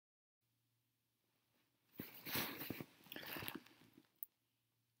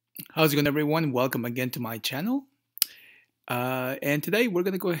How's it going, everyone? Welcome again to my channel. And today we're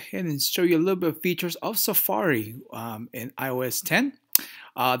going to go ahead and show you a little bit of features of Safari in iOS 10.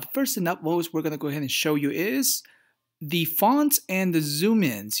 The first and utmost we're going to go ahead and show you is the fonts and the zoom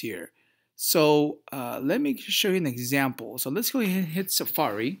ins here. So let me show you an example. So let's go ahead and hit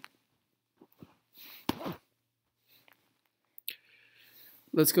Safari.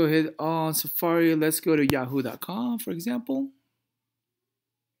 Let's go ahead on Safari. Let's go to yahoo.com, for example.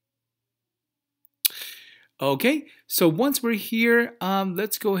 Okay, so once we're here,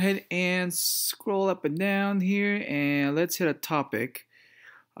 let's go ahead and scroll up and down here, and let's hit a topic.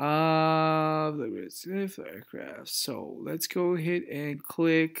 Aircraft. So let's go ahead and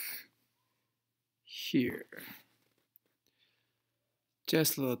click here.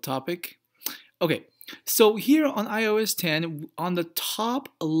 Just a little topic. Okay, so here on iOS 10, on the top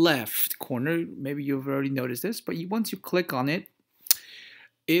left corner, maybe you've already noticed this, but once you click on it,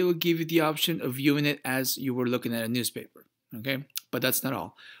 it will give you the option of viewing it as you were looking at a newspaper. Okay, but that's not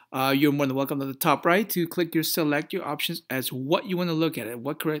all. You're more than welcome to the top right to select your options as what you want to look at it,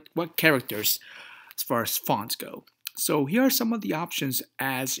 what characters as far as fonts go. So here are some of the options.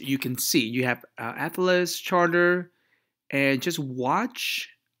 As you can see, you have Atlas, Charter, and just watch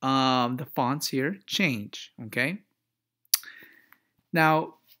the fonts here change. Okay,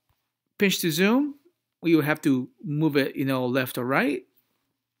 now pinch to zoom, you have to move it left or right.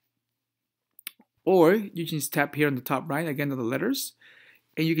 Or you can just tap here on the top right again to the letters,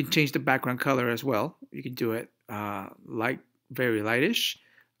 and you can change the background color as well. You can do it light, very lightish,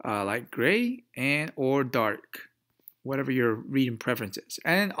 light gray, and or dark, whatever your reading preference is.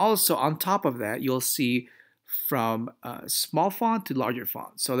 And also on top of that, you'll see from small font to larger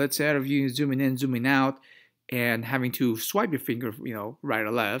font. So let's say out of you zooming in, zooming out, and having to swipe your finger, right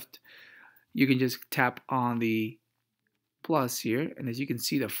or left, you can just tap on the plus here, and as you can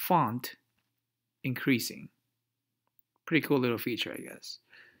see, the font increasing. Pretty cool little feature, I guess.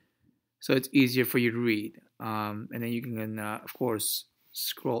 So it's easier for you to read. And then you can, of course,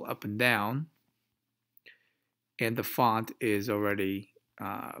 scroll up and down. And the font is already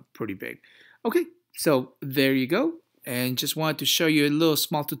pretty big. Okay, so there you go. And just wanted to show you a little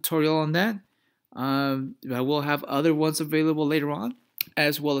small tutorial on that. I will have other ones available later on,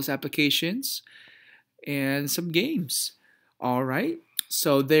 as well as applications and some games. All right.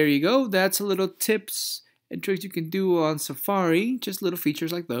 So there you go. That's a little tips and tricks you can do on Safari. Just little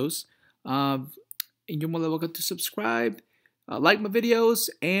features like those. And you're more than welcome to subscribe, like my videos,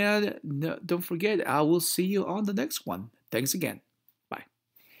 and don't forget, I will see you on the next one. Thanks again.